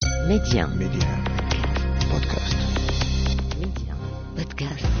Média. Podcast. Média.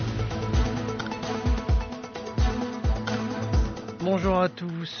 Podcast. Bonjour à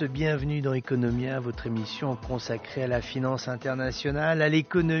tous, bienvenue dans Economia, votre émission consacrée à la finance internationale, à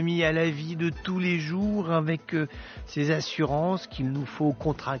l'économie, à la vie de tous les jours, avec ces assurances qu'il nous faut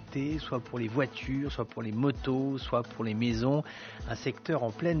contracter, soit pour les voitures, soit pour les motos, soit pour les maisons. Un secteur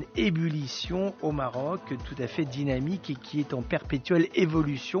en pleine ébullition au Maroc, tout à fait dynamique et qui est en perpétuelle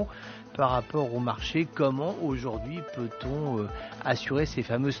évolution par rapport au marché. Comment aujourd'hui peut-on assurer ces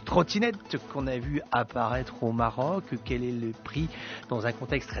fameuses trottinettes qu'on a vues apparaître au Maroc? Quel est le prix dans un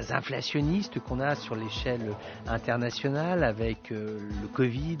contexte très inflationniste qu'on a sur l'échelle internationale avec le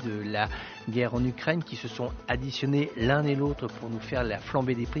Covid, la guerre en Ukraine qui se sont additionnés l'un et l'autre pour nous faire la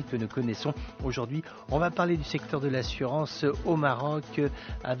flambée des prix que nous connaissons aujourd'hui? On va parler du secteur de l'assurance au Maroc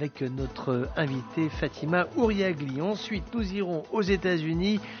avec notre invitée Fatima Ouriagli. Ensuite, nous irons aux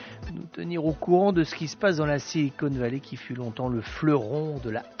États-Unis nous tenir au courant de ce qui se passe dans la Silicon Valley qui fut longtemps le fleuron de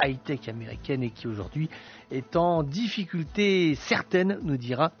la high-tech américaine et qui aujourd'hui est en difficulté certaine, nous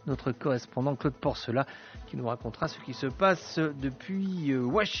dira notre correspondant Claude Porcela, qui nous racontera ce qui se passe depuis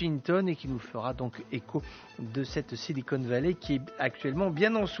Washington et qui nous fera donc écho de cette Silicon Valley qui est actuellement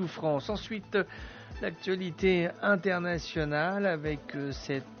bien en souffrance. Ensuite, l'actualité internationale avec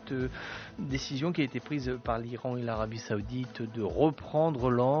cette décision qui a été prise par l'Iran et l'Arabie Saoudite de reprendre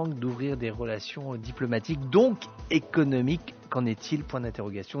langue, d'ouvrir des relations diplomatiques, donc économiques. Qu'en est-il? Point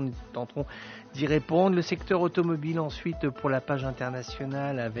d'interrogation. Nous tenterons d'y répondre. Le secteur automobile ensuite pour la page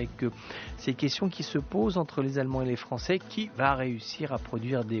internationale avec ces questions qui se posent entre les Allemands et les Français. Qui va réussir à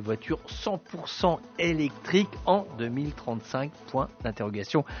produire des voitures 100% électriques en 2035? Point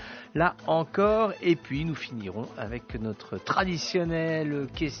d'interrogation. Là encore. Et puis nous finirons avec notre traditionnelle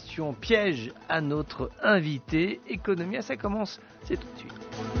question piège à notre invité. Economia, ça commence, c'est tout de suite.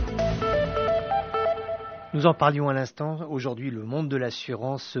 Nous en parlions à l'instant. Aujourd'hui, le monde de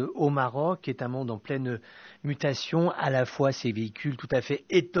l'assurance au Maroc est un monde en pleine mutation. À la fois ces véhicules tout à fait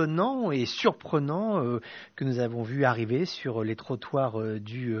étonnants et surprenants que nous avons vus arriver sur les trottoirs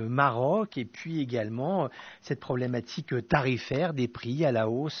du Maroc, et puis également cette problématique tarifaire des prix à la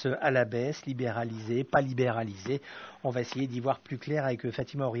hausse, à la baisse, libéralisés, pas libéralisés. On va essayer d'y voir plus clair avec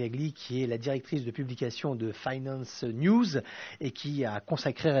Fatima Ouriagli, qui est la directrice de publication de Finance News et qui a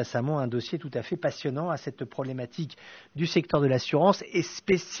consacré récemment un dossier tout à fait passionnant à cette problématique du secteur de l'assurance et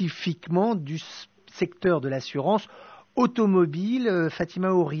spécifiquement du secteur de l'assurance automobile.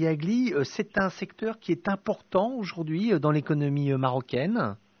 Fatima Ouriagli, c'est un secteur qui est important aujourd'hui dans l'économie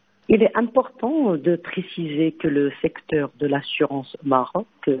marocaine. Il est important de préciser que le secteur de l'assurance au Maroc,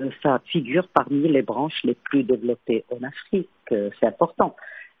 ça figure parmi les branches les plus développées en Afrique. C'est important.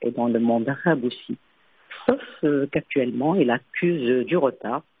 Et dans le monde arabe aussi. Sauf qu'actuellement, il accuse du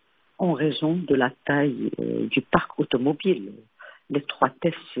retard en raison de la taille du parc automobile,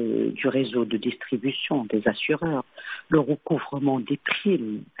 l'étroitesse du réseau de distribution des assureurs, le recouvrement des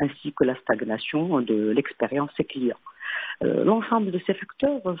primes, ainsi que la stagnation de l'expérience des clients. L'ensemble de ces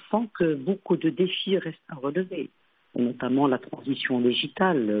facteurs font que beaucoup de défis restent à relever, notamment la transition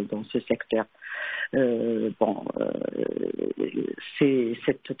digitale dans ce secteur.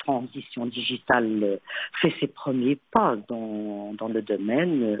 Cette transition digitale fait ses premiers pas dans le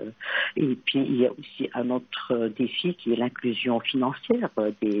domaine. Et puis, il y a aussi un autre défi qui est l'inclusion financière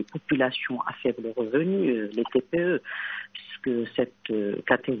des populations à faible revenu, les TPE, puisque cette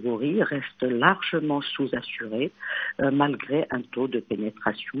catégorie reste largement sous-assurée malgré un taux de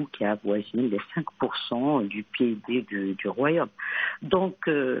pénétration qui avoisine les 5% du PIB du Royaume. Donc,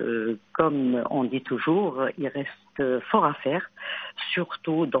 comme on dit toujours, il reste fort à faire,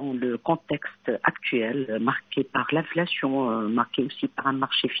 surtout dans le contexte actuel marqué par l'inflation, marqué aussi par un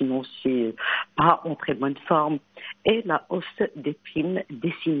marché financier pas en très bonne forme et la hausse des primes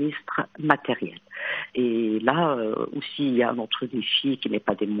des sinistres matériels. Et là aussi, il y a un autre défi qui n'est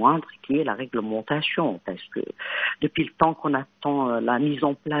pas des moindres, qui est la réglementation, parce que depuis le temps qu'on attend la mise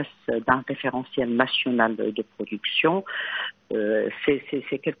en place d'un référentiel national de production,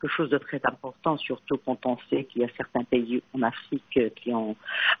 c'est quelque chose de très important, surtout quand on sait qu'il y a certains pays en Afrique qui ont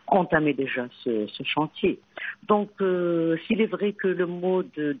entamé déjà ce chantier. Donc, s'il est vrai que le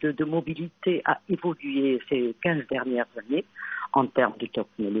mode de mobilité a évolué ces 15 dernières années, en termes de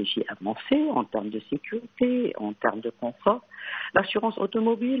technologie avancée, en termes de sécurité, en termes de confort, l'assurance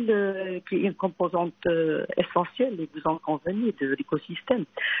automobile, qui est une composante essentielle, et vous en convenez, de l'écosystème,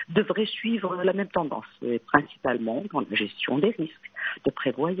 devrait suivre la même tendance, principalement dans la gestion des risques, de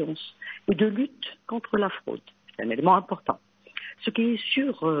prévoyance et de lutte contre la fraude. C'est un élément important. Ce qui est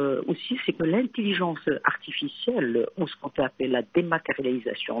sûr aussi, c'est que l'intelligence artificielle, ou ce qu'on peut appeler la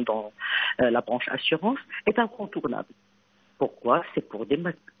dématérialisation dans la branche assurance, est incontournable. Pourquoi? C'est pour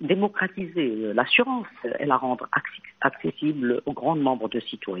démocratiser l'assurance et la rendre accessible au grand nombre de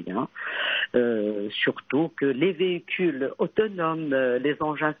citoyens. Surtout que les véhicules autonomes, les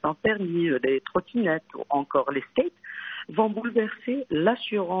engins sans permis, les trottinettes ou encore les skates vont bouleverser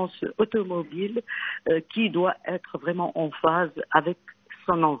l'assurance automobile qui doit être vraiment en phase avec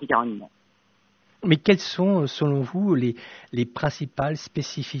son environnement. Mais quelles sont, selon vous, les principales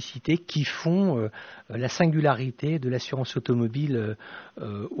spécificités qui font la singularité de l'assurance automobile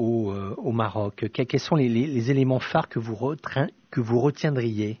au Maroc? Quels sont les éléments phares que vous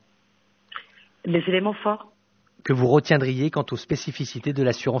retiendriez? Les éléments forts que vous retiendriez quant aux spécificités de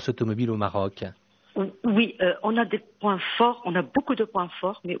l'assurance automobile au Maroc? Oui, on a des points forts, on a beaucoup de points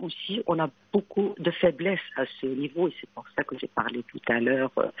forts, mais aussi on a beaucoup de faiblesses à ce niveau, et c'est pour ça que j'ai parlé tout à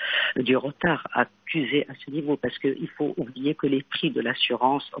l'heure du retard accusé à ce niveau, parce qu'il faut oublier que les prix de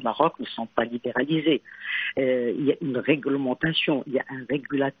l'assurance au Maroc ne sont pas libéralisés. Il y a une réglementation, il y a un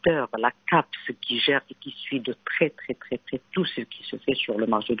régulateur, la CAPS, qui gère et qui suit de très tout ce qui se fait sur le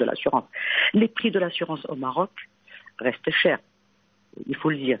marché de l'assurance. Les prix de l'assurance au Maroc restent chers, il faut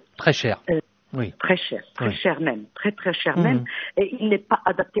le dire. Très cher. Oui. Très cher même, très cher même, et il n'est pas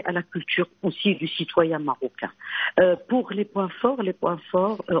adapté à la culture aussi du citoyen marocain. Pour les points forts,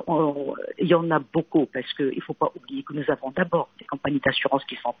 il y en a beaucoup, parce qu'il ne faut pas oublier que nous avons d'abord des compagnies d'assurance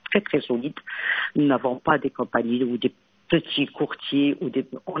qui sont très solides. Nous n'avons pas des compagnies ou des petits courtiers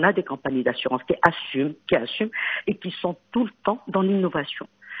on a des compagnies d'assurance qui assument et qui sont tout le temps dans l'innovation.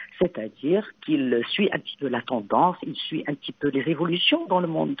 C'est-à-dire qu'il suit un petit peu la tendance, il suit un petit peu les évolutions dans le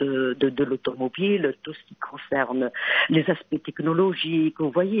monde de l'automobile, tout ce qui concerne les aspects technologiques.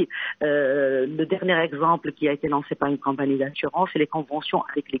 Vous voyez, le dernier exemple qui a été lancé par une compagnie d'assurance, c'est les conventions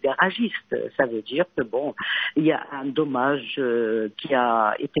avec les garagistes. Ça veut dire que il y a un dommage qui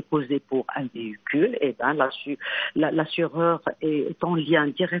a été causé pour un véhicule, et l'assureur est en lien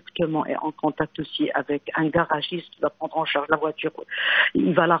directement et en contact aussi avec un garagiste qui va prendre en charge la voiture.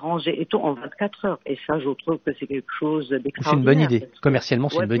 Il va la ranger et tout en 24 heures. Et ça, je trouve que c'est quelque chose d'extraordinaire. C'est une bonne idée. Commercialement,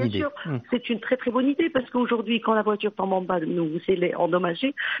 c'est une bonne idée. Sûr. C'est une très bonne idée, parce qu'aujourd'hui, quand la voiture tombe en bas, nous, c'est les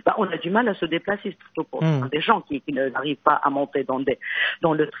endommagée, on a du mal à se déplacer, surtout pour des gens qui n'arrivent pas à monter dans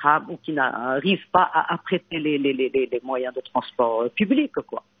le tram, ou qui n'arrivent pas à prêter les moyens de transport public,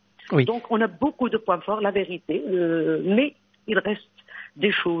 quoi. Oui. Donc, on a beaucoup de points forts, la vérité, mais il reste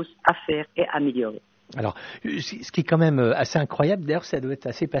des choses à faire et à améliorer. Alors, ce qui est quand même assez incroyable, d'ailleurs, ça doit être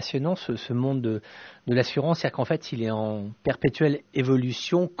assez passionnant, ce monde de l'assurance, c'est-à-dire qu'en fait, il est en perpétuelle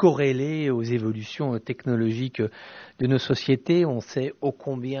évolution, corrélé aux évolutions technologiques de nos sociétés. On sait ô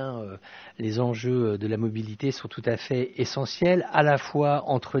combien les enjeux de la mobilité sont tout à fait essentiels, à la fois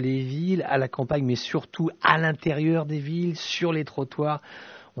entre les villes, à la campagne, mais surtout à l'intérieur des villes, sur les trottoirs.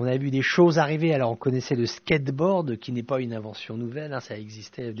 On a vu des choses arriver. Alors, on connaissait le skateboard, qui n'est pas une invention nouvelle, ça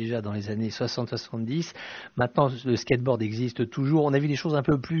existait déjà dans les années 60-70. Maintenant, le skateboard existe toujours. On a vu des choses un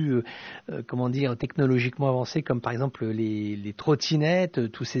peu plus, technologiquement avancées, comme par exemple les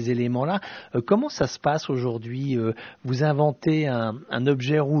trottinettes, tous ces éléments-là. Comment ça se passe aujourd'hui? Vous inventez un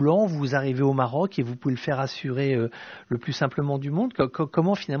objet roulant, vous arrivez au Maroc et vous pouvez le faire assurer le plus simplement du monde.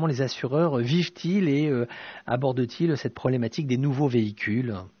 Comment finalement les assureurs vivent-ils et abordent-ils cette problématique des nouveaux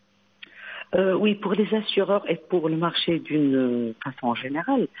véhicules? Oui, pour les assureurs et pour le marché d'une façon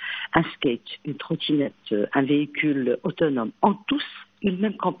générale, un skate, une trottinette, un véhicule autonome ont tous une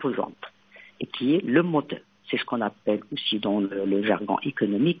même composante, et qui est le moteur. C'est ce qu'on appelle aussi dans le jargon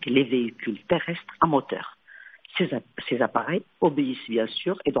économique les véhicules terrestres à moteur. Ces appareils obéissent bien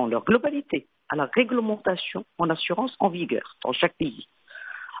sûr, et dans leur globalité, à la réglementation en assurance en vigueur dans chaque pays,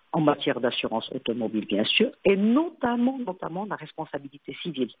 en matière d'assurance automobile bien sûr, et notamment la responsabilité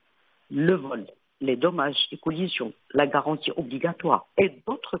civile, le vol, les dommages et collisions, la garantie obligatoire et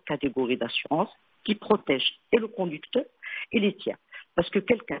d'autres catégories d'assurance qui protègent et le conducteur et les tiers. Parce que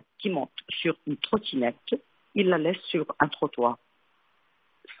quelqu'un qui monte sur une trottinette, il la laisse sur un trottoir.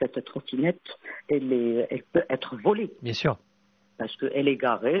 Cette trottinette, elle peut être volée. Bien sûr. Parce qu'elle est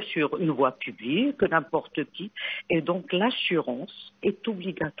garée sur une voie publique, n'importe qui. Et donc l'assurance est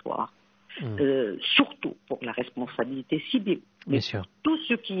obligatoire. Surtout pour la responsabilité civile. Bien sûr. Tout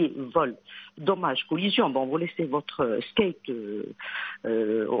ce qui est vol, dommage, collision, vous laissez votre skate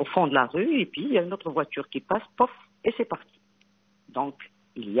au fond de la rue, et puis il y a une autre voiture qui passe, pof, et c'est parti. Donc,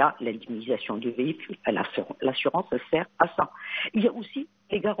 il y a l'indemnisation du véhicule. L'assurance sert à ça. Il y a aussi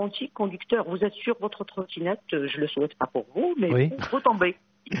les garanties conducteurs. Vous êtes sur votre trottinette, je le souhaite pas pour vous, mais Oui. vous tombez.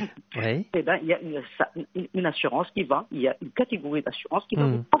 Oui. Eh ben, il y a une assurance qui va, il y a une catégorie d'assurance qui va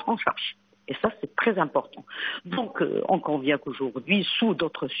vous prendre en charge. Et ça, c'est très important. Donc, on convient qu'aujourd'hui, sous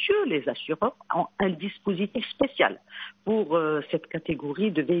d'autres cieux, les assureurs ont un dispositif spécial pour cette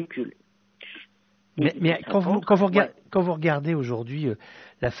catégorie de véhicules. Mais quand vous regardez aujourd'hui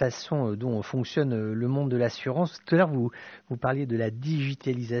la façon dont fonctionne le monde de l'assurance, tout à l'heure vous parliez de la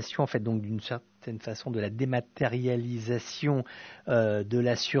digitalisation, en fait, donc d'une certaine façon de la dématérialisation de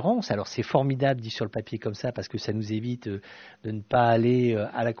l'assurance. Alors c'est formidable dit sur le papier comme ça parce que ça nous évite de ne pas aller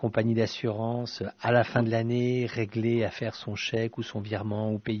à la compagnie d'assurance à la fin de l'année, régler, à faire son chèque ou son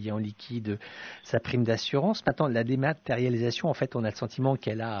virement ou payer en liquide sa prime d'assurance. Maintenant, la dématérialisation, en fait, on a le sentiment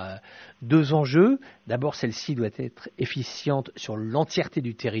qu'elle a deux enjeux. D'abord, celle-ci doit être efficiente sur l'entièreté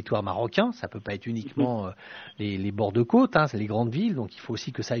du territoire marocain. Ça ne peut pas être uniquement les bords de côte, hein, les grandes villes. Donc, il faut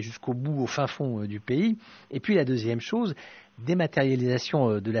aussi que ça aille jusqu'au bout, au fin fond du pays. Et puis, la deuxième chose,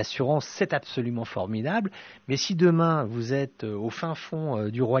 dématérialisation de l'assurance, c'est absolument formidable. Mais si demain, vous êtes au fin fond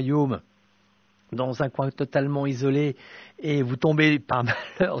du royaume, dans un coin totalement isolé, et vous tombez par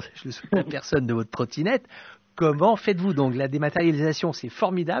malheur, je ne souhaite à personne, de votre trottinette, comment faites-vous? Donc la dématérialisation, c'est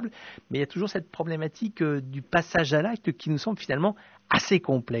formidable, mais il y a toujours cette problématique du passage à l'acte qui nous semble finalement assez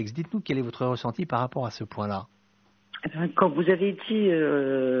complexe. Dites-nous quel est votre ressenti par rapport à ce point-là. Comme vous avez dit,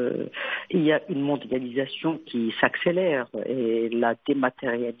 il y a une mondialisation qui s'accélère et la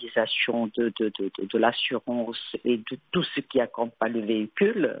dématérialisation de l'assurance et de tout ce qui accompagne le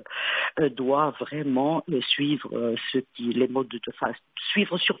véhicule doit vraiment suivre les modes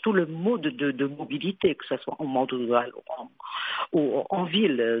suivre surtout le mode de mobilité, que ce soit en mode rural ou en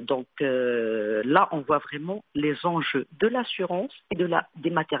ville. Donc là, on voit vraiment les enjeux de l'assurance et de la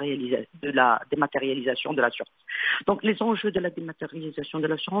dématérialisation de l'assurance. Donc les enjeux de la dématérialisation de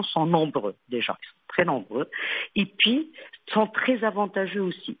l'assurance sont nombreux déjà, ils sont très nombreux, et puis sont très avantageux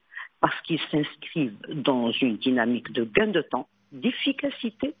aussi, parce qu'ils s'inscrivent dans une dynamique de gain de temps,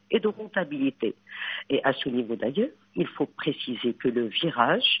 d'efficacité et de rentabilité. Et à ce niveau d'ailleurs, il faut préciser que le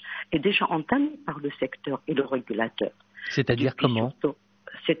virage est déjà entamé par le secteur et le régulateur. C'est-à-dire comment ?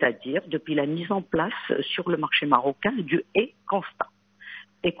 C'est-à-dire depuis la mise en place sur le marché marocain du e-constat.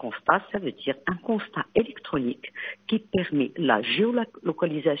 Et constat, ça veut dire un constat électronique qui permet la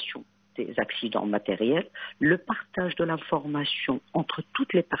géolocalisation des accidents matériels, le partage de l'information entre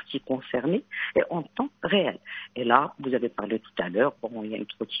toutes les parties concernées et en temps réel. Et là, vous avez parlé tout à l'heure, il y a une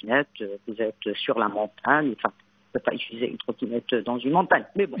trottinette, vous êtes sur la montagne, enfin, on ne peut pas utiliser une trottinette dans une montagne.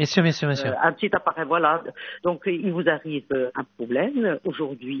 Mais bon, bien sûr. Un petit appareil, voilà. Donc, il vous arrive un problème.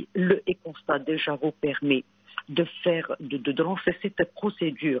 Aujourd'hui, le e-constat déjà vous permet de lancer cette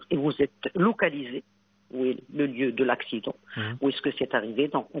procédure et vous êtes localisé. Où est le lieu de l'accident, où est-ce que c'est arrivé,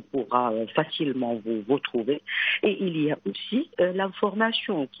 donc on pourra facilement vous retrouver. Et il y a aussi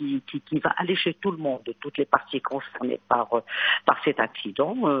l'information qui va aller chez tout le monde, toutes les parties concernées par cet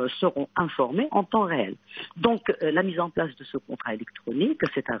accident seront informées en temps réel. Donc la mise en place de ce contrat électronique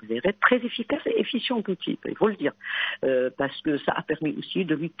s'est avérée très efficace et efficient outil, il faut le dire, parce que ça a permis aussi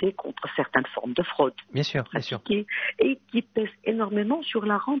de lutter contre certaines formes de fraude. Bien sûr. Et qui pèsent énormément sur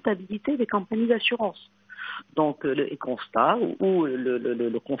la rentabilité des compagnies d'assurance. Donc le constat ou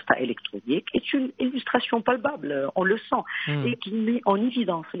le constat électronique est une illustration palpable, on le sent, et qui met en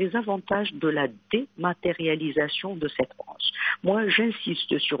évidence les avantages de la dématérialisation de cette branche. Moi,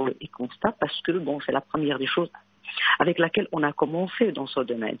 j'insiste sur le constat parce que c'est la première des choses avec laquelle on a commencé dans ce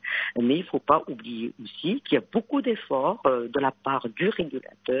domaine. Mais il ne faut pas oublier aussi qu'il y a beaucoup d'efforts de la part du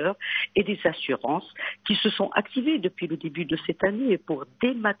régulateur et des assurances qui se sont activés depuis le début de cette année pour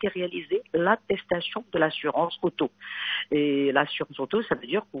dématérialiser l'attestation de l'assurance auto. Et l'assurance auto, ça veut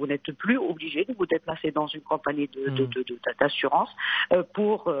dire que vous n'êtes plus obligé de vous déplacer dans une compagnie d'assurance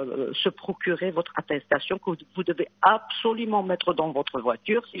pour se procurer votre attestation que vous devez absolument mettre dans votre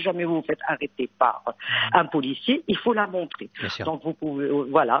voiture. Si jamais vous vous faites arrêter par un policier, il faut la montrer. Donc vous pouvez,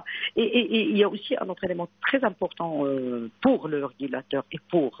 voilà. Et il y a aussi un autre élément très important pour le régulateur et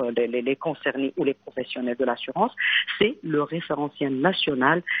pour les concernés ou les professionnels de l'assurance, c'est le référentiel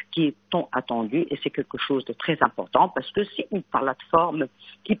national qui est tant attendu, et c'est quelque chose de très important parce que c'est une plateforme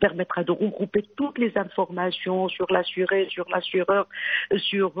qui permettra de regrouper toutes les informations sur l'assuré, sur l'assureur,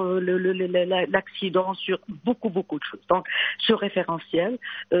 sur l'accident, sur beaucoup de choses. Donc ce référentiel,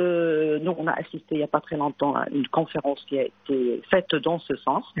 nous on a assisté il n'y a pas très longtemps à une conférence qui a été faite dans ce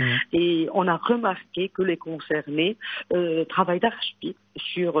sens et on a remarqué que les concernés travaillent d'arrache-pied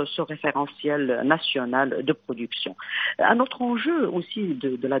sur ce référentiel national de production. Un autre enjeu aussi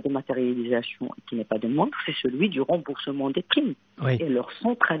de la dématérialisation qui n'est pas de moindre, c'est celui du remboursement des primes et leur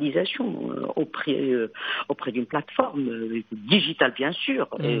centralisation auprès d'une plateforme digitale bien sûr.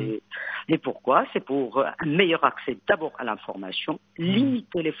 Et pourquoi? C'est pour un meilleur accès d'abord à l'information,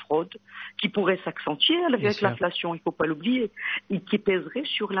 limiter les fraudes qui pourraient s'accentuer avec l'inflation, il ne faut pas l'oublier, et qui pèserait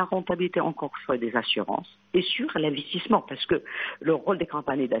sur la rentabilité encore une fois des assurances et sur l'investissement, parce que le rôle des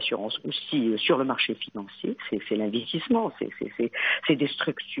compagnies d'assurance aussi sur le marché financier, c'est l'investissement, c'est des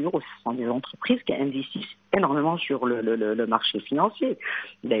structures, ce sont des entreprises qui investissent énormément sur le marché financier.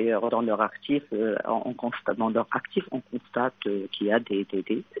 D'ailleurs, dans leurs actifs, on constate qu'il y a des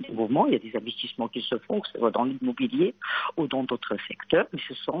mouvements, il y a des investissements qui se font, que ce soit dans l'immobilier ou dans d'autres secteurs, mais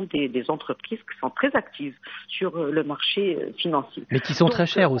ce sont des entreprises qui sont très actives sur le marché financier. Mais qui sont très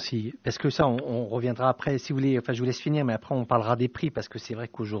chères aussi, parce que ça, on reviendra après, si vous voulez, enfin je vous laisse finir, mais après on parlera des prix, parce que c'est vrai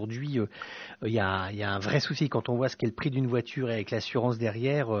qu'aujourd'hui, il y a un vrai souci quand on voit ce qu'est le prix d'une voiture et avec l'assurance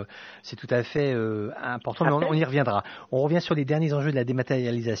derrière, c'est tout à fait important, mais on y reviendra. On revient sur les derniers enjeux de la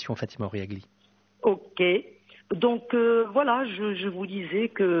dématérialisation, Fatima Oriagli. Ok, donc voilà, je vous disais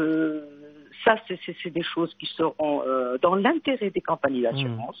que ça, c'est des choses qui seront dans l'intérêt des compagnies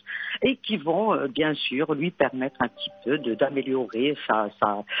d'assurance et qui vont, bien sûr, lui permettre un petit peu d'améliorer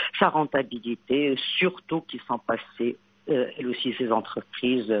sa rentabilité, surtout qu'ils sont passés, elles aussi, ces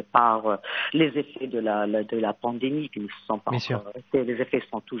entreprises, par les effets de la pandémie qui ne sont pas encore restés. Les effets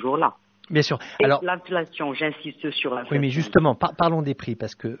sont toujours là. Bien sûr. Et alors, l'inflation, j'insiste sur l'inflation. Oui, mais justement, parlons des prix,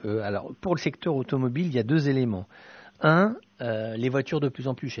 parce que alors, pour le secteur automobile, il y a deux éléments. Un, les voitures de plus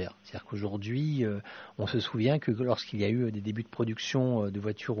en plus chères. C'est-à-dire qu'aujourd'hui, on se souvient que lorsqu'il y a eu des débuts de production de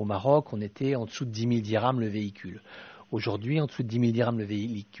voitures au Maroc, on était en dessous de 10 000 dirhams le véhicule. Aujourd'hui, en dessous de 10 000 dirhams le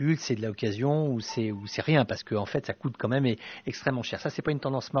véhicule, c'est de l'occasion ou c'est rien, parce qu'en fait, ça coûte quand même extrêmement cher. Ça, c'est pas une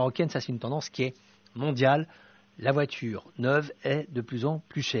tendance marocaine, ça, c'est une tendance qui est mondiale. La voiture neuve est de plus en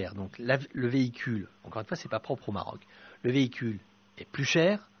plus chère. Donc le véhicule, encore une fois, c'est pas propre au Maroc. Le véhicule est plus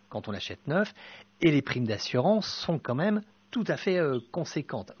cher quand on l'achète neuf et les primes d'assurance sont quand même tout à fait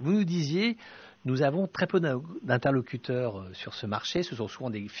conséquentes. Vous nous disiez, nous avons très peu d'interlocuteurs sur ce marché. Ce sont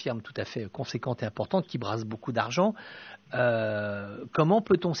souvent des firmes tout à fait conséquentes et importantes qui brassent beaucoup d'argent. Comment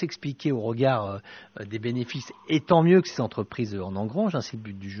peut-on s'expliquer au regard des bénéfices, et tant mieux que ces entreprises en engrangent, c'est le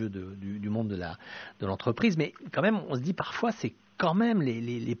but du jeu du monde de l'entreprise, mais quand même on se dit parfois c'est quand même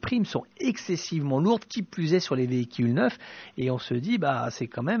les primes sont excessivement lourdes, qui plus est sur les véhicules neufs, et on se dit c'est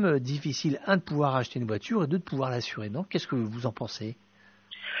quand même difficile de pouvoir acheter une voiture et de pouvoir l'assurer. Donc qu'est-ce que vous en pensez?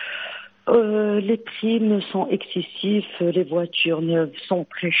 Les primes sont excessifs, les voitures neuves sont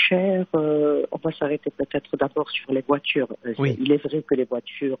très chères. On va s'arrêter peut-être d'abord sur les voitures. Oui. Il est vrai que les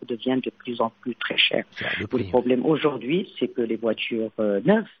voitures deviennent de plus en plus très chères. Le problème aujourd'hui, c'est que les voitures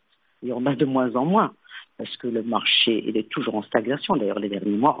neuves, il y en a de moins en moins, parce que le marché il est toujours en stagnation. D'ailleurs, les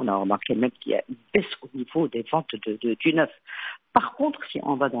derniers mois, on a remarqué même qu'il y a une baisse au niveau des ventes du neuf. Par contre, si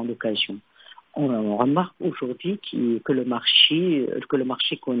on va dans l'occasion, on remarque aujourd'hui que le marché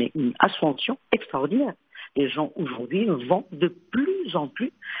connaît une ascension extraordinaire. Les gens aujourd'hui vont de plus en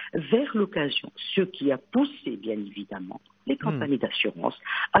plus vers l'occasion, ce qui a poussé bien évidemment les compagnies d'assurance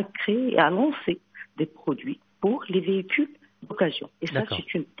à créer et à lancer des produits pour les véhicules d'occasion. Et ça,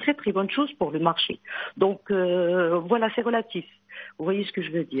 c'est une très très bonne chose pour le marché. Donc voilà, c'est relatif. Vous voyez ce que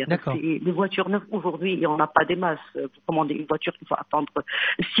je veux dire? Les voitures neuves, aujourd'hui, il n'y en a pas des masses. Vous commandez une voiture, il faut attendre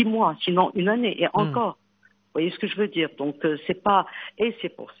 6 mois, sinon une année, et encore. Vous voyez ce que je veux dire? Donc, c'est pas... Et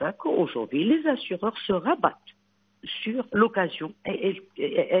c'est pour ça qu'aujourd'hui, les assureurs se rabattent sur l'occasion et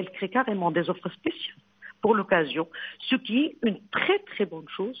elles créent carrément des offres spéciales pour l'occasion, ce qui est une très très bonne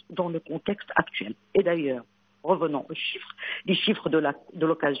chose dans le contexte actuel. Et d'ailleurs, revenons aux chiffres. Les chiffres de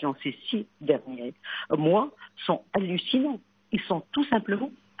l'occasion ces 6 derniers mois sont hallucinants. Ils sont tout simplement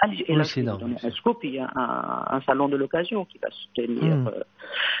hallucinants. Et là, je vais vous donner un scoop. Il y a un salon de l'occasion qui va se tenir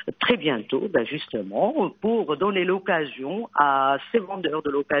très bientôt, justement, pour donner l'occasion à ces vendeurs de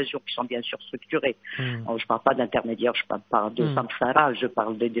l'occasion qui sont bien sûr structurés. Alors, je ne parle pas d'intermédiaires, je ne parle pas de samsara, je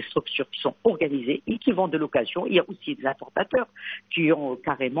parle des structures qui sont organisées et qui vendent de l'occasion. Il y a aussi des importateurs qui ont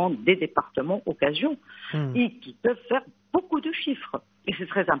carrément des départements occasion et qui peuvent faire beaucoup de chiffres. Et c'est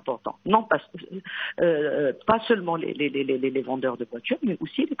très important. Non, pas seulement les vendeurs de voitures, mais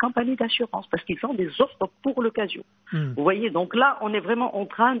aussi les compagnies d'assurance, parce qu'ils font des offres pour l'occasion. Vous voyez, donc là, on est vraiment en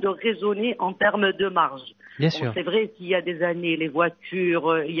train de raisonner en termes de marge. Bien sûr. C'est vrai qu'il y a des années, les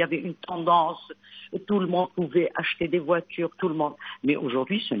voitures, il y avait une tendance, tout le monde pouvait acheter des voitures, tout le monde. Mais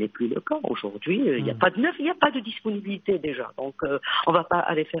aujourd'hui, ce n'est plus le cas. Aujourd'hui, il n'y a pas de neuf, il n'y a pas de disponibilité déjà. Donc, on ne va pas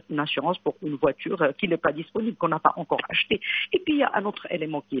aller faire une assurance pour une voiture qui n'est pas disponible, qu'on n'a pas encore achetée. Et puis, il y a un autre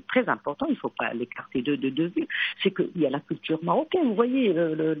élément qui est très important, il ne faut pas l'écarter de vue, c'est qu'il y a la culture marocaine. Vous voyez,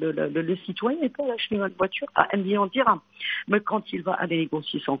 le citoyen n'est pas acheter une voiture à 1 million de dirhams. Mais quand il va aller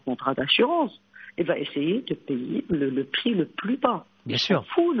négocier son contrat d'assurance, il va essayer de payer le prix le plus bas. Bien sûr.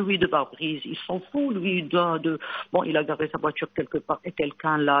 Il s'en fout, lui, de pare-brise. Il s'en fout, lui, bon, il a garé sa voiture quelque part et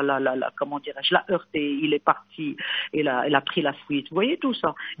quelqu'un comment dirais-je, l'a heurté, il est parti, il a pris la fuite. Vous voyez tout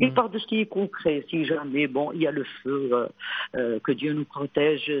ça. Il part de ce qui est concret. Si jamais, bon, il y a le feu, que Dieu nous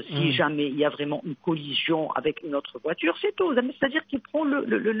protège, si jamais il y a vraiment une collision avec une autre voiture, c'est tout. C'est-à-dire qu'il prend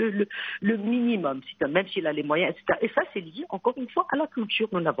le minimum, même s'il a les moyens, etc. Et ça, c'est lié, encore une fois, à la culture.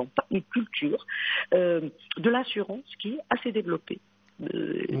 Nous n'avons pas une culture de l'assurance qui est assez développée.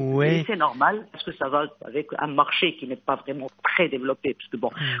 Oui. C'est normal parce que ça va avec un marché qui n'est pas vraiment très développé. Parce que bon,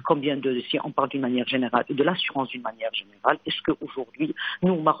 si on parle d'une manière générale et de l'assurance d'une manière générale, est-ce qu'aujourd'hui,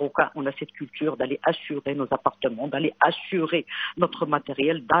 nous Marocains, on a cette culture d'aller assurer nos appartements, d'aller assurer notre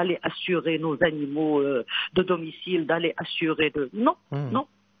matériel, d'aller assurer nos animaux de domicile, d'aller assurer non.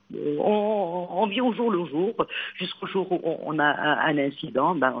 On vit au jour le jour, jusqu'au jour où on a un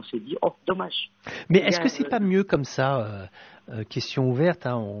incident, on se dit, oh, dommage. Mais est-ce que c'est pas mieux comme ça question ouverte,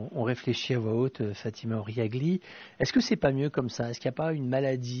 hein, on réfléchit à voix haute, Fatima Oriagli. Est-ce que c'est pas mieux comme ça? Est-ce qu'il n'y a pas une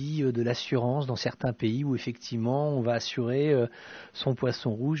maladie de l'assurance dans certains pays où effectivement on va assurer son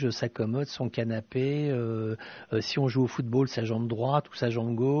poisson rouge, sa commode, son canapé, si on joue au football, sa jambe droite ou sa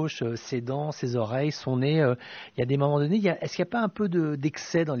jambe gauche, ses dents, ses oreilles, son nez. Il y a des moments donnés, est-ce qu'il n'y a pas un peu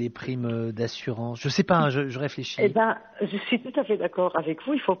d'excès dans les primes d'assurance? Je sais pas, hein, je réfléchis. Eh ben, je suis tout à fait d'accord avec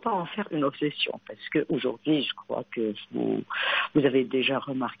vous. Il ne faut pas en faire une obsession parce qu'aujourd'hui, je crois que vous avez déjà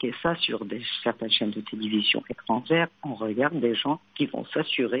remarqué ça sur certaines chaînes de télévision étrangères. On regarde des gens qui vont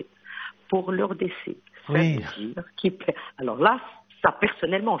s'assurer pour leur décès. Ça veut dire alors là, ça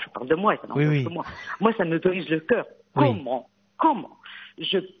personnellement, je parle de moi, ça n'empêche que moi. Moi, ça me brise le cœur. Comment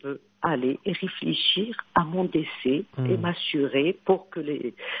je peux aller et réfléchir à mon décès et m'assurer pour que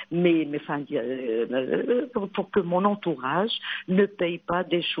pour que mon entourage ne paye pas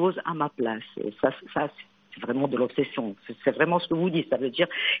des choses à ma place. Et ça c'est vraiment de l'obsession. C'est vraiment ce que vous dites. Ça veut dire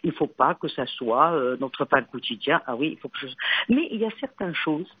il ne faut pas que ça soit notre pain quotidien. Ah oui, il faut que Mais il y a certaines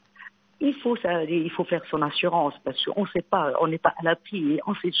choses. Il faut faire son assurance parce qu'on ne sait pas, on n'est pas à l'abri et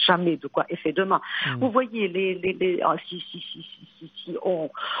on ne sait jamais de quoi est fait demain. Vous voyez, si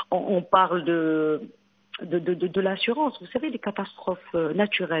on parle de l'assurance, vous savez, les catastrophes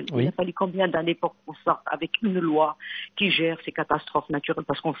naturelles. Il a fallu combien d'années pour qu'on sorte avec une loi qui gère ces catastrophes naturelles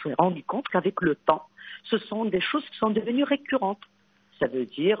parce qu'on s'est rendu compte qu'avec le temps, ce sont des choses qui sont devenues récurrentes. Ça veut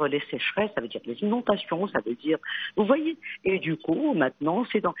dire les sécheresses, ça veut dire les inondations, ça veut dire... Vous voyez. Et du coup, maintenant,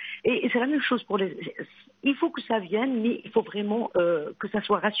 et c'est la même chose pour il faut que ça vienne, mais il faut vraiment que ça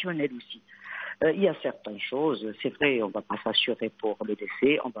soit rationnel aussi. Il y a certaines choses, c'est vrai, on ne va pas s'assurer pour le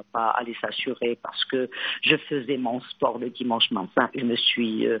décès, on ne va pas aller s'assurer parce que je faisais mon sport le dimanche matin et je me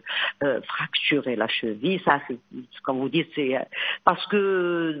suis fracturé la cheville. Ça, comme vous dites, c'est parce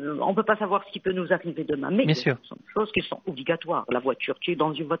que on ne peut pas savoir ce qui peut nous arriver demain. Mais ce sont des choses qui sont obligatoires. La voiture, tu es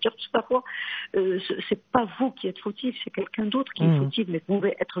dans une voiture, parfois, c'est pas vous qui êtes fautif, c'est quelqu'un d'autre qui est fautif, mais vous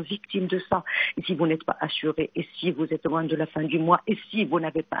pouvez être victime de ça. Et si vous n'êtes pas assuré, et si vous êtes loin de la fin du mois, et si vous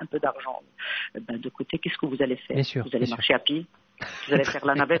n'avez pas un peu d'argent, de côté, qu'est-ce que vous allez faire? Vous allez marcher à pied, vous allez faire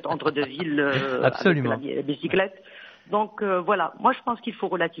la navette entre deux villes avec la bicyclette. Donc voilà, moi je pense qu'il faut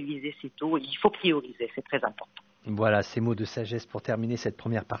relativiser ces taux, il faut prioriser, c'est très important. Voilà, ces mots de sagesse pour terminer cette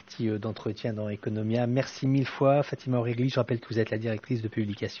première partie d'entretien dans Economia. Merci mille fois Fatima Oriagli. Je rappelle que vous êtes la directrice de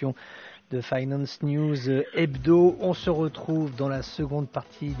publication de Finance News Hebdo. On se retrouve dans la seconde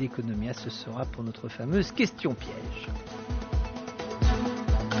partie d'Economia. Ce sera pour notre fameuse question piège.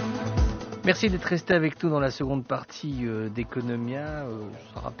 Merci d'être resté avec nous dans la seconde partie d'Economia.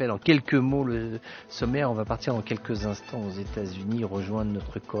 Je rappelle en quelques mots le sommaire. On va partir dans quelques instants aux États-Unis, rejoindre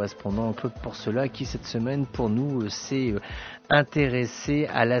notre correspondant Claude Porcela qui cette semaine pour nous s'est intéressé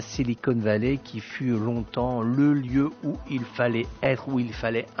à la Silicon Valley qui fut longtemps le lieu où il fallait être, où il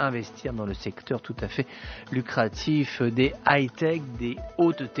fallait investir dans le secteur tout à fait lucratif des high-tech, des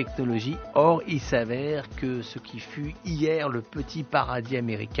hautes technologies. Or, il s'avère que ce qui fut hier le petit paradis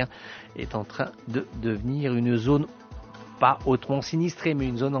américain est en train de devenir une zone pas hautement sinistrée, mais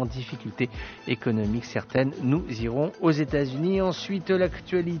une zone en difficulté économique certaine. Nous irons aux États-Unis. Ensuite,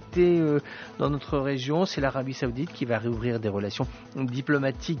 l'actualité dans notre région, c'est l'Arabie Saoudite qui va réouvrir des relations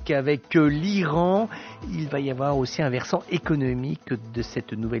diplomatiques avec l'Iran. Il va y avoir aussi un versant économique de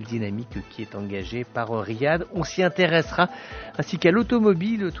cette nouvelle dynamique qui est engagée par Riyad. On s'y intéressera, ainsi qu'à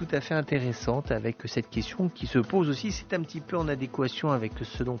l'automobile, tout à fait intéressante avec cette question qui se pose aussi. C'est un petit peu en adéquation avec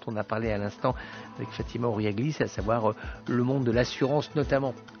ce dont on a parlé à l'instant avec Fatima Ouriagli, c'est à savoir le monde de l'assurance,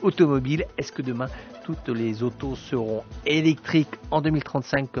 notamment automobile. Est-ce que demain, toutes les autos seront électriques en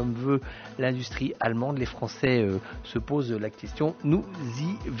 2035 comme veut l'industrie allemande? Les Français se posent la question. Nous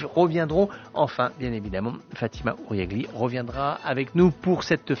y reviendrons. Enfin, bien évidemment, Fatima Ouriagli reviendra avec nous pour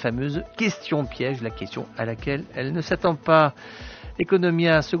cette fameuse question piège, la question à laquelle elle ne s'attend pas.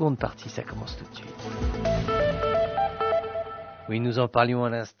 Economia, seconde partie, ça commence tout de suite. Oui, nous en parlions à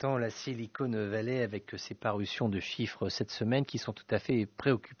l'instant, la Silicon Valley avec ses parutions de chiffres cette semaine qui sont tout à fait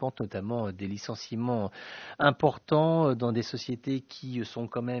préoccupantes, notamment des licenciements importants dans des sociétés qui sont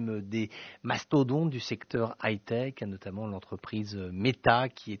quand même des mastodontes du secteur high-tech, notamment l'entreprise Meta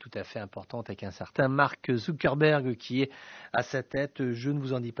qui est tout à fait importante avec un certain Mark Zuckerberg qui est à sa tête. Je ne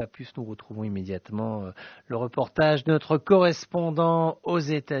vous en dis pas plus, nous retrouvons immédiatement le reportage de notre correspondant aux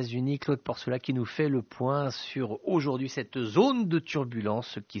États-Unis, Claude Porcela, qui nous fait le point sur aujourd'hui cette zone de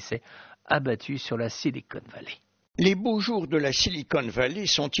turbulence qui s'est abattue sur la Silicon Valley. Les beaux jours de la Silicon Valley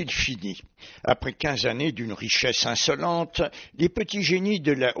sont-ils finis? Après 15 années d'une richesse insolente, les petits génies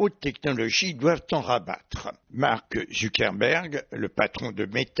de la haute technologie doivent en rabattre. Mark Zuckerberg, le patron de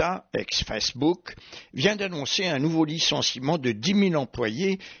Meta, ex-Facebook, vient d'annoncer un nouveau licenciement de 10 000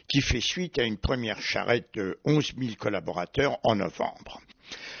 employés qui fait suite à une première charrette de 11 000 collaborateurs en novembre.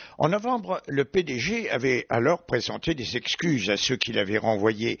 En novembre, le PDG avait alors présenté des excuses à ceux qui l'avaient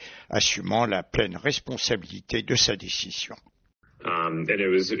renvoyé, assumant la pleine responsabilité de sa décision.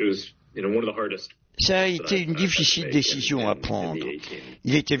 Ça a été une difficile décision à prendre.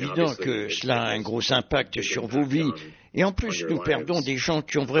 Il est évident que cela a un gros impact sur vos vies. Et en plus, nous perdons des gens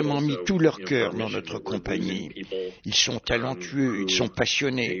qui ont vraiment mis tout leur cœur dans notre compagnie. Ils sont talentueux, ils sont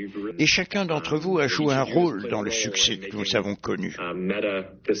passionnés. Et chacun d'entre vous a joué un rôle dans le succès que nous avons connu.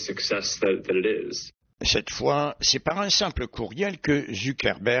 Cette fois, c'est par un simple courriel que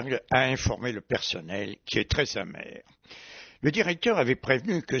Zuckerberg a informé le personnel, qui est très amer. Le directeur avait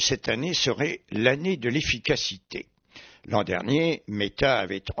prévenu que cette année serait l'année de l'efficacité. L'an dernier, Meta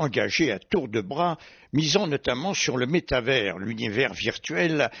avait engagé à tour de bras, misant notamment sur le métavers, l'univers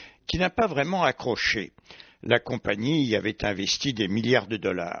virtuel, qui n'a pas vraiment accroché. La compagnie y avait investi des milliards de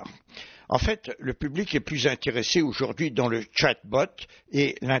dollars. En fait, le public est plus intéressé aujourd'hui dans le chatbot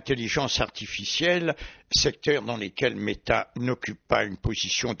et l'intelligence artificielle, secteurs dans lesquels Meta n'occupe pas une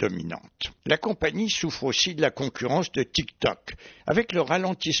position dominante. La compagnie souffre aussi de la concurrence de TikTok. Avec le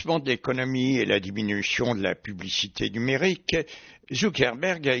ralentissement de l'économie et la diminution de la publicité numérique,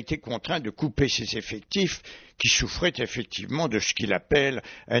 Zuckerberg a été contraint de couper ses effectifs qui souffraient effectivement de ce qu'il appelle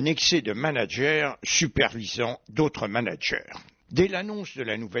un excès de managers supervisant d'autres managers. Dès l'annonce de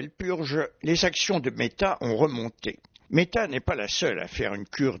la nouvelle purge, les actions de Meta ont remonté. Meta n'est pas la seule à faire une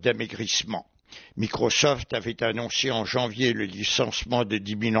cure d'amaigrissement. Microsoft avait annoncé en janvier le licenciement de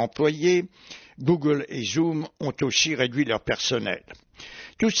 10 000 employés. Google et Zoom ont aussi réduit leur personnel.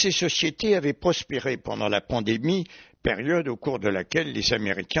 Toutes ces sociétés avaient prospéré pendant la pandémie, période au cours de laquelle les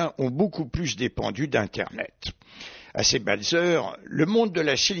Américains ont beaucoup plus dépendu d'Internet. À ces belles heures, le monde de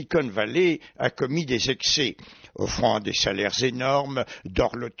la Silicon Valley a commis des excès, offrant des salaires énormes,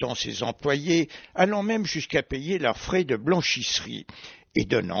 dorlotant ses employés, allant même jusqu'à payer leurs frais de blanchisserie et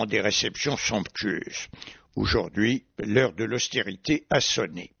donnant des réceptions somptueuses. Aujourd'hui, l'heure de l'austérité a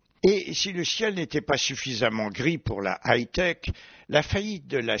sonné. Et si le ciel n'était pas suffisamment gris pour la high-tech, la faillite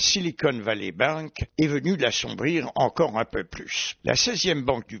de la Silicon Valley Bank est venue l'assombrir encore un peu plus. La 16e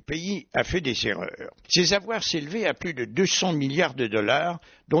banque du pays a fait des erreurs. Ses avoirs s'élevaient à plus de 200 milliards de dollars,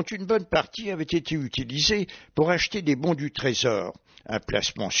 dont une bonne partie avait été utilisée pour acheter des bons du Trésor, un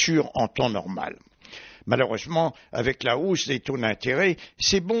placement sûr en temps normal. Malheureusement, avec la hausse des taux d'intérêt,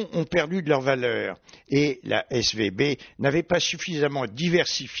 ces bons ont perdu de leur valeur et la SVB n'avait pas suffisamment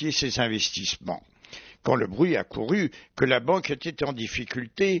diversifié ses investissements. Quand le bruit a couru que la banque était en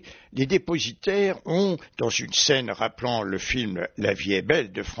difficulté, les dépositaires ont, dans une scène rappelant le film La vie est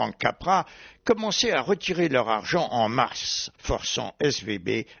belle de Frank Capra, commencé à retirer leur argent en masse, forçant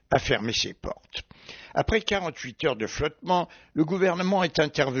SVB à fermer ses portes. Après 48 heures de flottement, le gouvernement est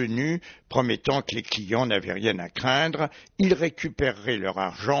intervenu, promettant que les clients n'avaient rien à craindre, ils récupéreraient leur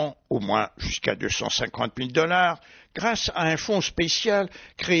argent, au moins jusqu'à 250 000 $, grâce à un fonds spécial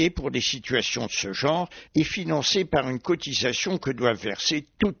créé pour des situations de ce genre et financé par une cotisation que doivent verser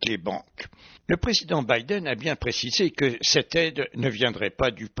toutes les banques. Le président Biden a bien précisé que cette aide ne viendrait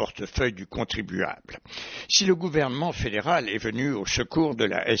pas du portefeuille du contribuable. Si le gouvernement fédéral est venu au secours de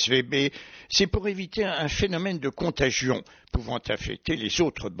la SVB, c'est pour éviter un phénomène de contagion pouvant affecter les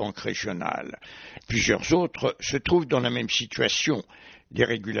autres banques régionales. Plusieurs autres se trouvent dans la même situation. Les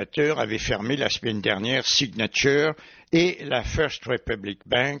régulateurs avaient fermé la semaine dernière Signature et la First Republic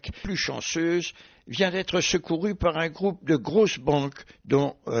Bank, plus chanceuse, vient d'être secourue par un groupe de grosses banques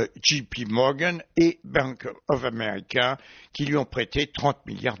dont JP Morgan et Bank of America qui lui ont prêté 30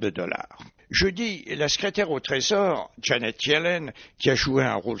 milliards de dollars. Jeudi, la secrétaire au Trésor, Janet Yellen, qui a joué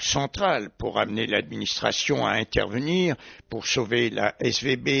un rôle central pour amener l'administration à intervenir pour sauver la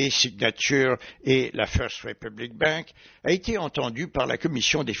SVB, Signature et la First Republic Bank, a été entendue par la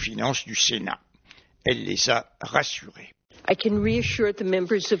Commission des finances du Sénat. Elle les a rassurés.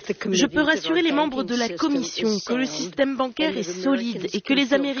 Je peux rassurer les membres de la Commission que le système bancaire est solide et que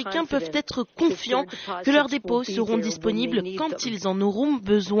les Américains peuvent être confiants que leurs dépôts seront disponibles quand ils en auront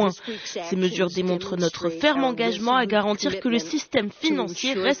besoin. Ces mesures démontrent notre ferme engagement à garantir que le système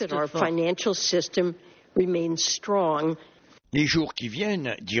financier reste fort. Les jours qui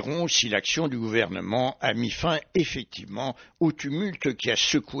viennent diront si l'action du gouvernement a mis fin effectivement au tumulte qui a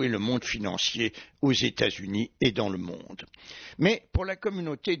secoué le monde financier aux États-Unis et dans le monde. Mais pour la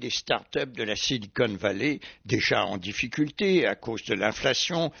communauté des start-up de la Silicon Valley, déjà en difficulté à cause de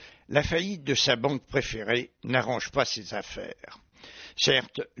l'inflation, la faillite de sa banque préférée n'arrange pas ses affaires.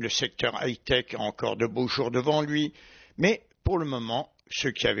 Certes, le secteur high-tech a encore de beaux jours devant lui, mais pour le moment,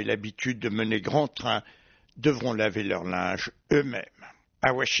 ceux qui avaient l'habitude de mener grand train devront laver leur linge eux-mêmes.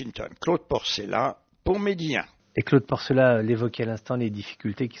 À Washington, Claude Porcella pour Média. Et Claude Porcella l'évoquait à l'instant, les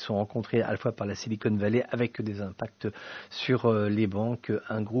difficultés qui sont rencontrées à la fois par la Silicon Valley avec des impacts sur les banques.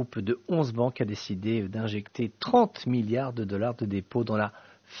 Un groupe de 11 banques a décidé d'injecter 30 milliards de dollars de dépôts dans la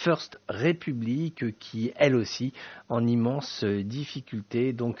First Republic, qui elle aussi en immense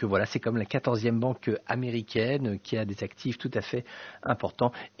difficulté. Donc voilà, c'est comme la 14e banque américaine qui a des actifs tout à fait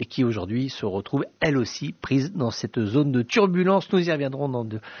importants et qui aujourd'hui se retrouve elle aussi prise dans cette zone de turbulence. Nous y reviendrons dans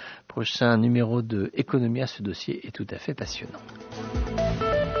de prochains numéros de Économie. Ce dossier est tout à fait passionnant.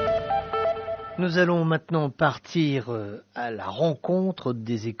 Nous allons maintenant partir à la rencontre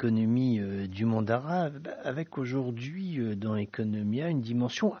des économies du monde arabe, avec aujourd'hui dans Economia une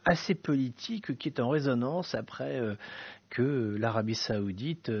dimension assez politique qui est en résonance après que l'Arabie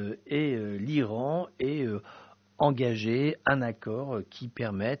Saoudite et l'Iran aient engagé un accord qui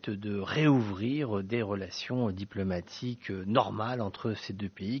permette de réouvrir des relations diplomatiques normales entre ces deux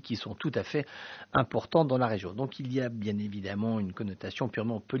pays qui sont tout à fait importants dans la région. Donc il y a bien évidemment une connotation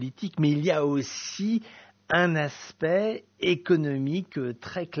purement politique, mais il y a aussi un aspect économique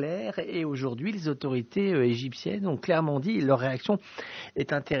très clair, et aujourd'hui les autorités égyptiennes ont clairement dit, leur réaction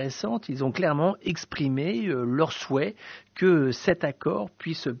est intéressante, ils ont clairement exprimé leur souhait que cet accord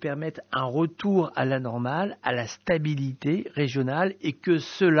puisse permettre un retour à la normale, à la stabilité régionale, et que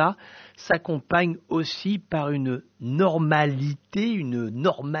cela s'accompagne aussi par une normalité, une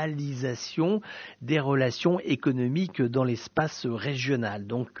normalisation des relations économiques dans l'espace régional.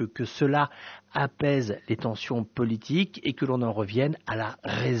 Donc que cela apaise les tensions politiques et que l'on en revienne à la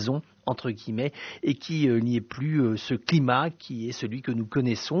raison, entre guillemets, et qu'il n'y ait plus ce climat qui est celui que nous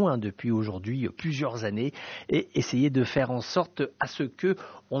connaissons depuis aujourd'hui plusieurs années, et essayer de faire en sorte à ce que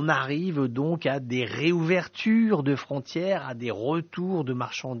on arrive donc à des réouvertures de frontières, à des retours de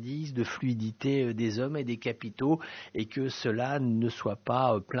marchandises, de fluidité des hommes et des capitaux, et que cela ne soit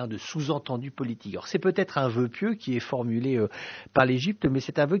pas plein de sous-entendus politiques. Alors c'est peut-être un vœu pieux qui est formulé par l'Égypte, mais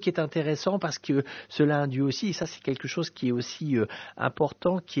c'est un vœu qui est intéressant parce que cela induit aussi, et ça c'est quelque chose qui est aussi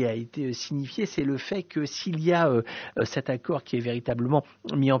important, qui a été signifié, c'est le fait que s'il y a cet accord qui est véritablement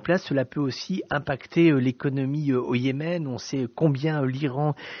mis en place, cela peut aussi impacter l'économie au Yémen. On sait combien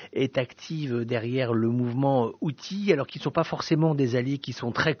l'Iran est active derrière le mouvement Houthi, alors qu'ils ne sont pas forcément des alliés qui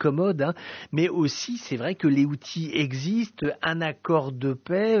sont très commodes, mais aussi c'est vrai que les Houthis existent, un accord de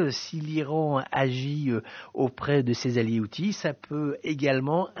paix, si l'Iran agit auprès de ses alliés Houthis, ça peut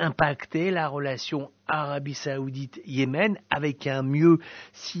également impacter la relation Arabie Saoudite-Yémen, avec un mieux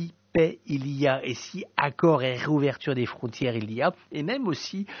si paix il y a et si accord et réouverture des frontières il y a, et même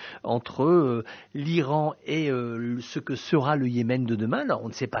aussi entre l'Iran et ce que sera le Yémen de demain. Alors on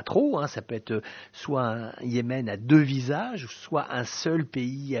ne sait pas trop, ça peut être soit un Yémen à deux visages, soit un seul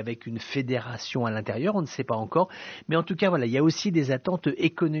pays avec une fédération à l'intérieur, on ne sait pas encore, mais en tout cas voilà, il y a aussi des attentes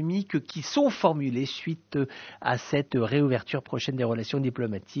économiques qui sont formulées suite à cette réouverture prochaine des relations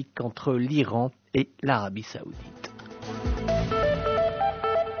diplomatiques entre l'Iran et l'Arabie Saoudite.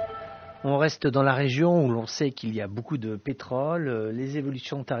 On reste dans la région où l'on sait qu'il y a beaucoup de pétrole. Les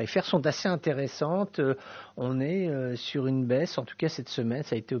évolutions tarifaires sont assez intéressantes. On est sur une baisse, en tout cas cette semaine,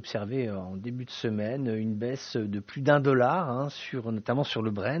 ça a été observé en début de semaine, une baisse de plus $1, notamment sur le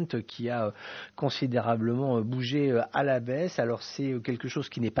Brent, qui a considérablement bougé à la baisse. Alors c'est quelque chose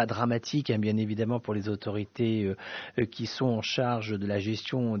qui n'est pas dramatique, bien évidemment, pour les autorités qui sont en charge de la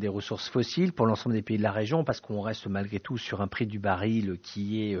gestion des ressources fossiles pour l'ensemble des pays de la région, parce qu'on reste malgré tout sur un prix du baril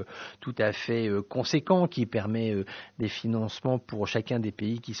qui est tout à fait conséquent, qui permet des financements pour chacun des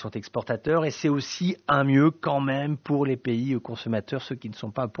pays qui sont exportateurs, et c'est aussi un mieux quand même pour les pays consommateurs, ceux qui ne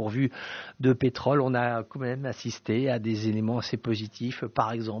sont pas pourvus de pétrole. On a quand même assisté à des éléments assez positifs.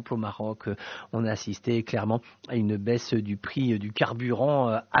 Par exemple, au Maroc, on a assisté clairement à une baisse du prix du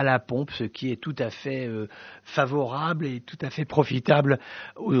carburant à la pompe, ce qui est tout à fait favorable et tout à fait profitable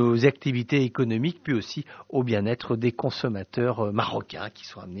aux activités économiques, puis aussi au bien-être des consommateurs marocains qui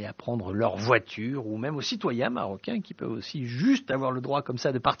sont amenés à prendre leur voiture, ou même aux citoyens marocains qui peuvent aussi juste avoir le droit comme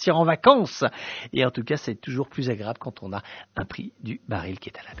ça de partir en vacances. Et en tout cas, c'est toujours plus agréable quand on a un prix du baril qui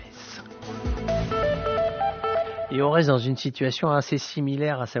est à la baisse. Et on reste dans une situation assez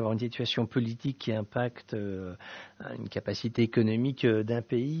similaire, à savoir une situation politique qui impacte une capacité économique d'un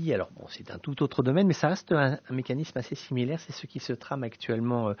pays. Alors bon, c'est un tout autre domaine, mais ça reste un mécanisme assez similaire. C'est ce qui se trame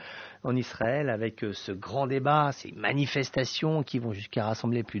actuellement en Israël, avec ce grand débat, ces manifestations qui vont jusqu'à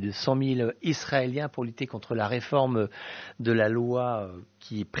rassembler plus de 100 000 Israéliens pour lutter contre la réforme de la loi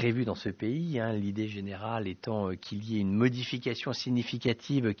qui est prévue dans ce pays. L'idée générale étant qu'il y ait une modification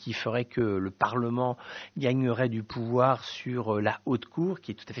significative qui ferait que le Parlement gagnerait du pouvoir sur la haute cour, qui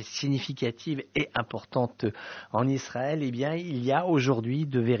est tout à fait significative et importante en Israël. Eh bien, il y a aujourd'hui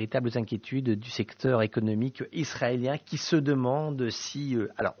de véritables inquiétudes du secteur économique israélien qui se demande si...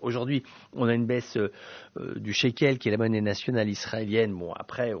 alors aujourd'hui, on a une baisse du shekel, qui est la monnaie nationale israélienne. Bon,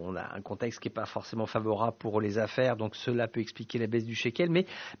 après, on a un contexte qui n'est pas forcément favorable pour les affaires, donc cela peut expliquer la baisse du shekel, mais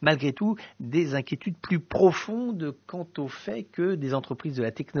malgré tout, des inquiétudes plus profondes quant au fait que des entreprises de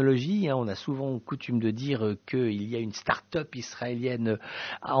la technologie, on a souvent coutume de dire qu'il y a une start-up israélienne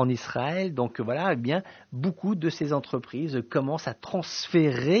en Israël, donc voilà, eh bien, beaucoup de ces entreprises commencent à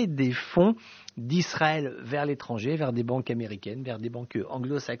transférer des fonds d'Israël vers l'étranger, vers des banques américaines, vers des banques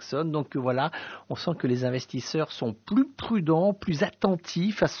anglo-saxonnes. Donc voilà, on sent que les investisseurs sont plus prudents, plus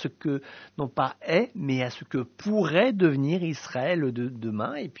attentifs à ce que, non pas est, mais à ce que pourrait devenir Israël de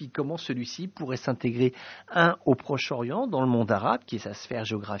demain, et puis comment celui-ci pourrait s'intégrer, au Proche-Orient, dans le monde arabe, qui est sa sphère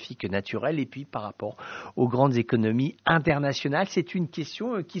géographique naturelle, et puis par rapport aux grandes économies internationales. C'est une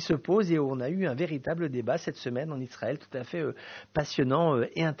question qui se pose, et on a eu un véritable débat cette semaine en Israël, tout à fait passionnant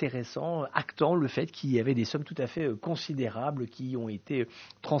et intéressant, actant le fait qu'il y avait des sommes tout à fait considérables qui ont été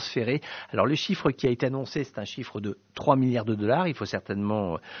transférées. Alors le chiffre qui a été annoncé, c'est un chiffre de 3 milliards de dollars. Il faut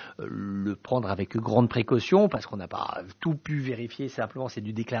certainement le prendre avec grande précaution, parce qu'on n'a pas tout pu vérifier. Simplement, c'est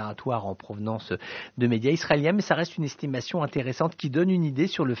du déclaratoire en provenance de médias israéliens, mais ça reste une estimation intéressante qui donne une idée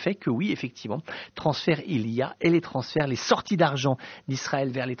sur le fait que oui, effectivement, transfert il y a, et les transferts, les sorties d'argent d'Israël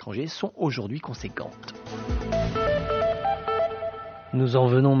vers l'étranger sont aujourd'hui conséquentes. Nous en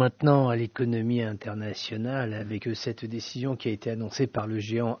venons maintenant à l'économie internationale, avec cette décision qui a été annoncée par le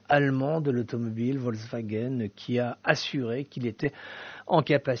géant allemand de l'automobile Volkswagen, qui a assuré qu'il était en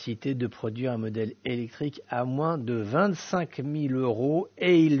capacité de produire un modèle électrique à moins de 25 000 €,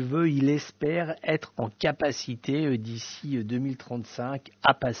 et il espère être en capacité d'ici 2035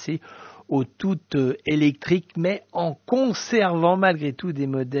 à passer au tout électrique, mais en conservant malgré tout des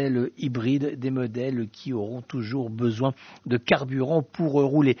modèles hybrides, des modèles qui auront toujours besoin de carburant pour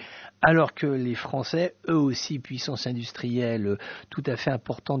rouler. Alors que les Français, eux aussi, puissance industrielle tout à fait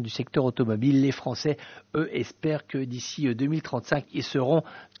importante du secteur automobile, les Français, eux, espèrent que d'ici 2035, ils seront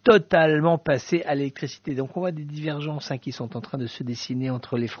totalement passés à l'électricité. Donc on voit des divergences qui sont en train de se dessiner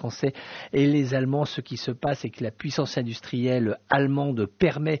entre les Français et les Allemands. Ce qui se passe, c'est que la puissance industrielle allemande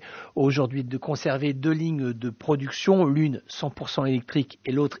permet aujourd'hui de conserver deux lignes de production, l'une 100% électrique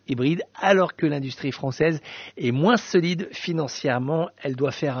et l'autre hybride, alors que l'industrie française est moins solide financièrement. Elle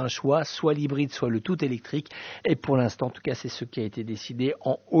doit faire un choix, soit l'hybride, soit le tout électrique. Et pour l'instant, en tout cas, c'est ce qui a été décidé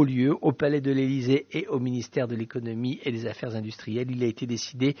en haut lieu, au Palais de l'Élysée et au ministère de l'économie et des affaires industrielles. Il a été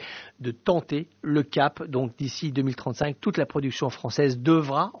décidé de tenter le cap. Donc d'ici 2035, toute la production française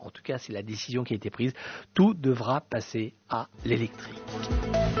devra, en tout cas c'est la décision qui a été prise, tout devra passer à l'électrique.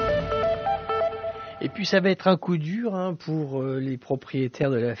 Et puis ça va être un coup dur pour les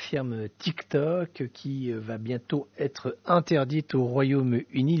propriétaires de la firme TikTok qui va bientôt être interdite au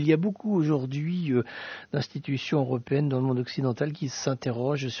Royaume-Uni. Il y a beaucoup aujourd'hui d'institutions européennes dans le monde occidental qui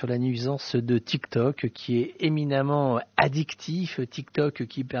s'interrogent sur la nuisance de TikTok qui est éminemment addictif. TikTok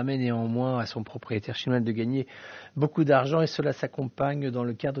qui permet néanmoins à son propriétaire chinois de gagner beaucoup d'argent et cela s'accompagne dans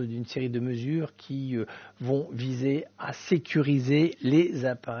le cadre d'une série de mesures qui vont viser à sécuriser les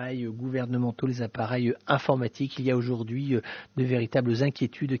appareils gouvernementaux, les appareils informatiques. Il y a aujourd'hui de véritables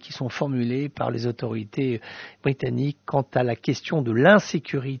inquiétudes qui sont formulées par les autorités britanniques quant à la question de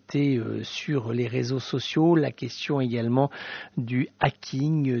l'insécurité sur les réseaux sociaux, la question également du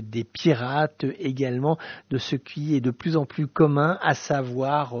hacking, des pirates, également de ce qui est de plus en plus commun, à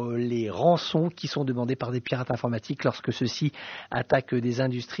savoir les rançons qui sont demandées par des pirates informatiques lorsque ceux-ci attaquent des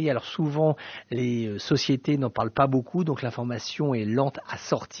industries. Alors souvent, les sociétés n'en parlent pas beaucoup, donc l'information est lente à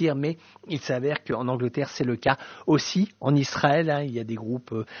sortir, mais il s'avère qu'en Angleterre, c'est le cas. Aussi, en Israël, il y a des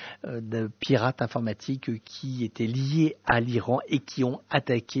groupes de pirates informatiques qui étaient liés à l'Iran et qui ont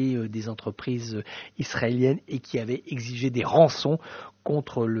attaqué des entreprises israéliennes et qui avaient exigé des rançons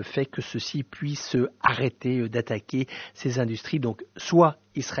contre le fait que ceux-ci puissent arrêter d'attaquer ces industries, donc soit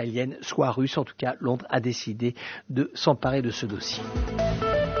israéliennes, soit russes. En tout cas, Londres a décidé de s'emparer de ce dossier.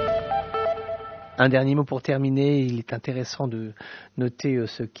 Un dernier mot pour terminer, il est intéressant de noter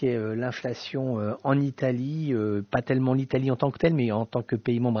ce qu'est l'inflation en Italie, pas tellement l'Italie en tant que telle, mais en tant que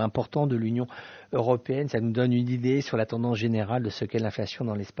pays membre important de l'Union européenne. Ça nous donne une idée sur la tendance générale de ce qu'est l'inflation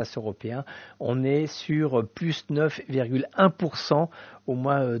dans l'espace européen. On est sur plus 9,1% au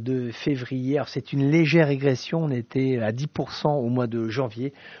mois de février. Alors c'est une légère régression, on était à 10% au mois de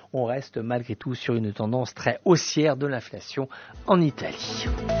janvier. On reste malgré tout sur une tendance très haussière de l'inflation en Italie.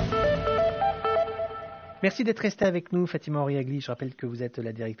 Merci d'être resté avec nous, Fatima Oriagli. Je rappelle que vous êtes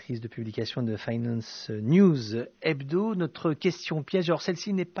la directrice de publication de Finance News Hebdo. Notre question piège, alors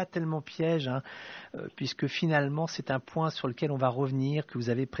celle-ci n'est pas tellement piège, puisque finalement c'est un point sur lequel on va revenir, que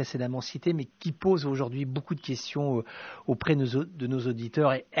vous avez précédemment cité, mais qui pose aujourd'hui beaucoup de questions auprès de nos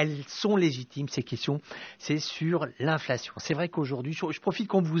auditeurs. Et elles sont légitimes, ces questions. C'est sur l'inflation. C'est vrai qu'aujourd'hui, je profite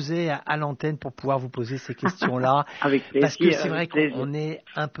qu'on vous ait à l'antenne pour pouvoir vous poser ces questions-là. Avec plaisir, parce que c'est vrai qu'on est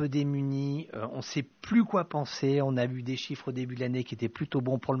un peu démunis, on ne sait plus quoi penser. On a eu des chiffres au début de l'année qui étaient plutôt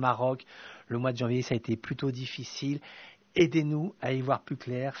bons pour le Maroc. Le mois de janvier, ça a été plutôt difficile. Aidez-nous à y voir plus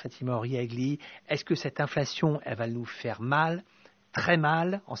clair, Fatima Oriagli. Est-ce que cette inflation, elle va nous faire mal, très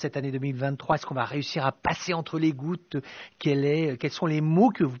mal, en cette année 2023? Est-ce qu'on va réussir à passer entre les gouttes? Quels sont les mots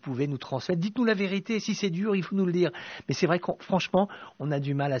que vous pouvez nous transmettre? Dites-nous la vérité. Si c'est dur, il faut nous le dire. Mais c'est vrai qu'on, franchement, on a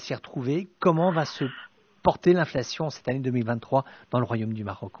du mal à s'y retrouver. Comment va se porter l'inflation cette année 2023 dans le Royaume du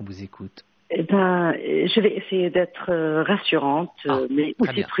Maroc? On vous écoute. Je vais essayer d'être rassurante, mais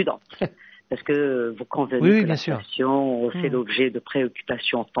aussi prudente. Parce que vous convenez que l'inflation fait l'objet de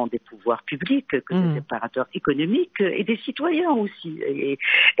préoccupations tant des pouvoirs publics que des opérateurs économiques et des citoyens aussi. Et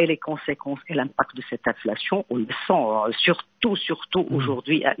les conséquences et l'impact de cette inflation, on le sent surtout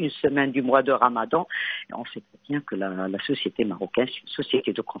aujourd'hui, à une semaine du mois de Ramadan. Et on sait bien que la société marocaine, c'est une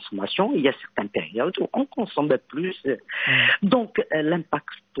société de consommation. Il y a certaines périodes où on consomme plus. Donc l'impact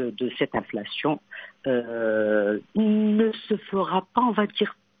de cette inflation ne se fera pas, on va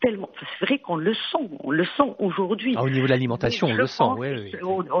dire, tellement. C'est vrai qu'on le sent aujourd'hui. Au niveau de l'alimentation, on le sent, oui.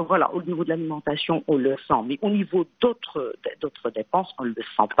 Voilà, au niveau de l'alimentation, on le sent. Mais au niveau d'autres dépenses, on ne le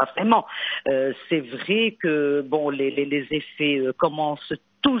sent pas vraiment. C'est vrai que les effets commencent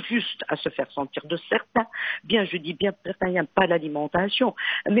tout juste à se faire sentir de certains. Je dis bien certains, pas l'alimentation,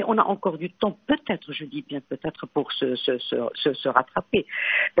 mais on a encore du temps, peut-être pour se rattraper.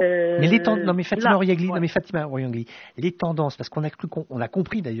 Mais Fatima Oriagli, les tendances, parce qu'on a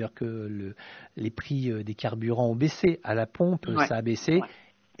compris d'ailleurs que les prix des carburants ont baissé à la pompe, ça a baissé,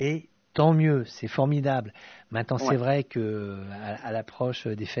 et tant mieux, c'est formidable. Maintenant, c'est vrai qu'à l'approche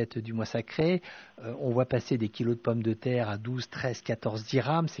des fêtes du mois sacré, on voit passer des kilos de pommes de terre à 12, 13, 14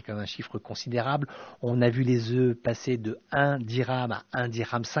 dirhams. C'est quand même un chiffre considérable. On a vu les œufs passer de 1 dirham à 1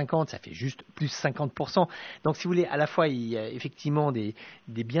 dirham 50. Ça fait juste plus 50%. Donc, si vous voulez, à la fois, il y a effectivement des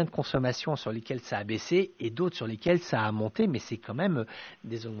biens de consommation sur lesquels ça a baissé et d'autres sur lesquels ça a monté. Mais c'est quand même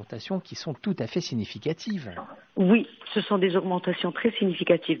des augmentations qui sont tout à fait significatives. Oui, ce sont des augmentations très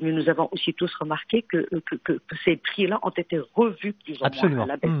significatives. Mais nous avons aussi tous remarqué que ces prix-là ont été revus plus ou moins à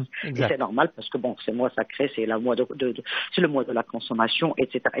la baisse. Et c'est normal parce que c'est le mois sacré, c'est le mois de la consommation,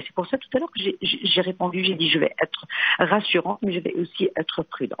 etc. Et c'est pour ça tout à l'heure que j'ai répondu, j'ai dit je vais être rassurante, mais je vais aussi être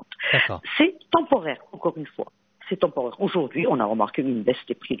prudente. D'accord. C'est temporaire, encore une fois. C'est temporaire. Aujourd'hui, on a remarqué une baisse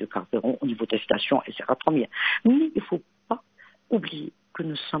des prix de carburant au niveau des stations et c'est très bien. Mais il ne faut pas oublier que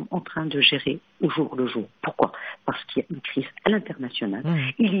nous sommes en train de gérer au jour le jour. Pourquoi ? Parce qu'il y a une crise à l'international.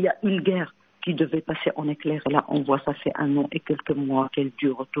 Il y a une guerre qui devait passer en éclair. Là, on voit, ça fait 1 an et quelques mois qu'elle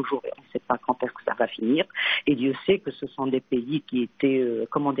dure toujours et on ne sait pas quand est-ce que ça va finir. Et Dieu sait que ce sont des pays qui étaient,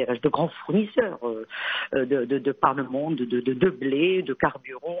 de grands fournisseurs de par le monde, de blé, de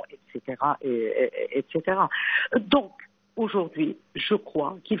carburant, etc., etc. Donc, aujourd'hui, je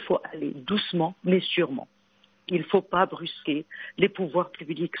crois qu'il faut aller doucement, mais sûrement. Il ne faut pas brusquer. Les pouvoirs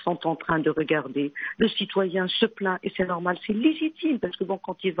publics sont en train de regarder. Le citoyen se plaint et c'est normal, c'est légitime parce que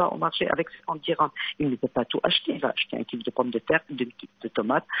quand il va au marché avec 50 dirhams, il ne peut pas tout acheter. Il va acheter 1 kilo de pommes de terre, 2 kilos de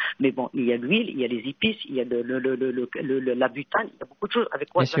tomates. Mais il y a l'huile, il y a les épices, il y a la butane, il y a beaucoup de choses avec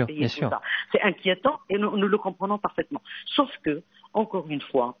quoi il va payer tout ça. C'est inquiétant et nous le comprenons parfaitement. Sauf que, encore une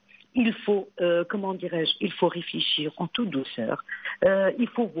fois, il faut, il faut réfléchir en toute douceur. Il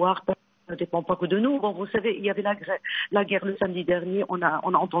faut voir. Ça ne dépend pas que de nous. Vous savez, il y avait la guerre le samedi dernier. On a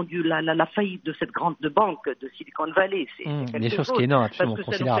entendu la faillite de cette grande banque de Silicon Valley. C'est des choses qui est énorme, absolument parce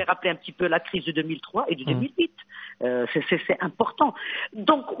que ça nous fait rappeler un petit peu la crise de 2003 et de 2008. C'est important.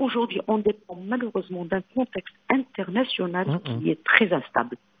 Donc aujourd'hui, on dépend malheureusement d'un contexte international qui est très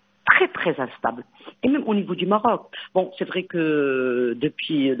instable. Très, très instable. Et même au niveau du Maroc. C'est vrai que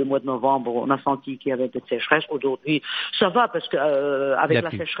depuis le mois de novembre, on a senti qu'il y avait des sécheresses. Aujourd'hui, ça va parce qu'avec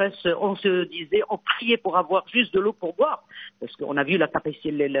la sécheresse, on se disait, on priait pour avoir juste de l'eau pour boire. Parce qu'on a vu la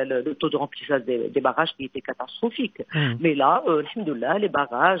capacité, le taux de remplissage des barrages qui était catastrophique. Mais là, alhamdoulilah, les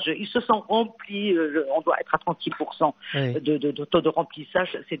barrages, ils se sont remplis. On doit être à 36% de taux de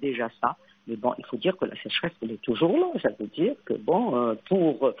remplissage. C'est déjà ça. Mais il faut dire que la sécheresse, elle est toujours là. Ça veut dire que,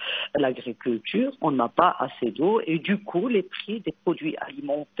 pour l'agriculture, on n'a pas assez d'eau et du coup, les prix des produits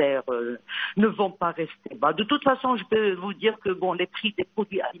alimentaires ne vont pas rester bas. De toute façon, je peux vous dire que, les prix des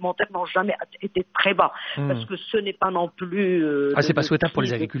produits alimentaires n'ont jamais été très bas parce que ce n'est pas non plus... c'est pas souhaitable pour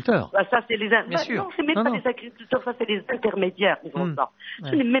les agriculteurs. Ça, c'est les... Bien sûr. Non, c'est même pas les agriculteurs, ça, c'est les intermédiaires qui font ça.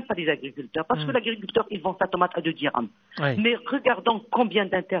 Ce n'est même pas les agriculteurs parce que l'agriculteur, il vend sa tomate à 2 dirhams. Mais regardons combien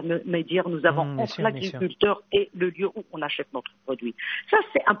d'intermédiaires nous avons entre l'agriculteur et le lieu où on achète notre produit. Ça,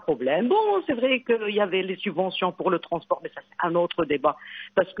 c'est un problème. C'est vrai qu'il y avait les subventions pour le transport, mais ça, c'est un autre débat.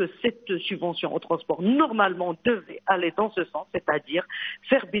 Parce que cette subvention au transport, normalement, devait aller dans ce sens, c'est-à-dire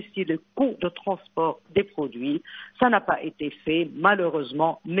faire baisser le coût de transport des produits. Ça n'a pas été fait,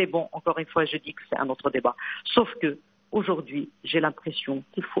 malheureusement. Mais encore une fois, je dis que c'est un autre débat. Sauf que, aujourd'hui, j'ai l'impression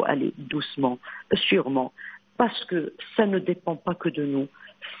qu'il faut aller doucement, sûrement, parce que ça ne dépend pas que de nous.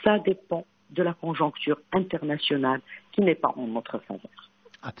 Ça dépend de la conjoncture internationale qui n'est pas en notre faveur.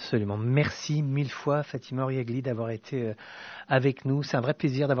 Absolument. Merci 1000 fois Fatima Oriagli d'avoir été avec nous. C'est un vrai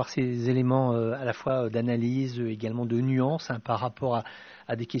plaisir d'avoir ces éléments à la fois d'analyse, également de nuances par rapport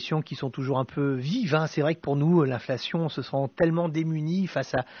à des questions qui sont toujours un peu vives. C'est vrai que pour nous, l'inflation, on se sent tellement démunis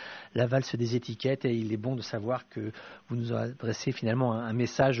face à la valse des étiquettes et il est bon de savoir que vous nous adressez finalement un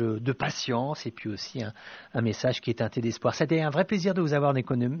message de patience et puis aussi un message qui est teinté d'espoir. C'était un vrai plaisir de vous avoir en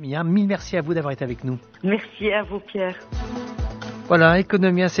Économia. 1000 merci à vous d'avoir été avec nous. Merci à vous Pierre. Voilà,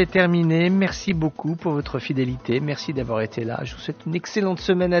 Économia, c'est terminé. Merci beaucoup pour votre fidélité. Merci d'avoir été là. Je vous souhaite une excellente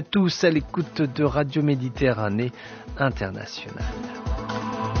semaine à tous à l'écoute de Radio Méditerranée Internationale.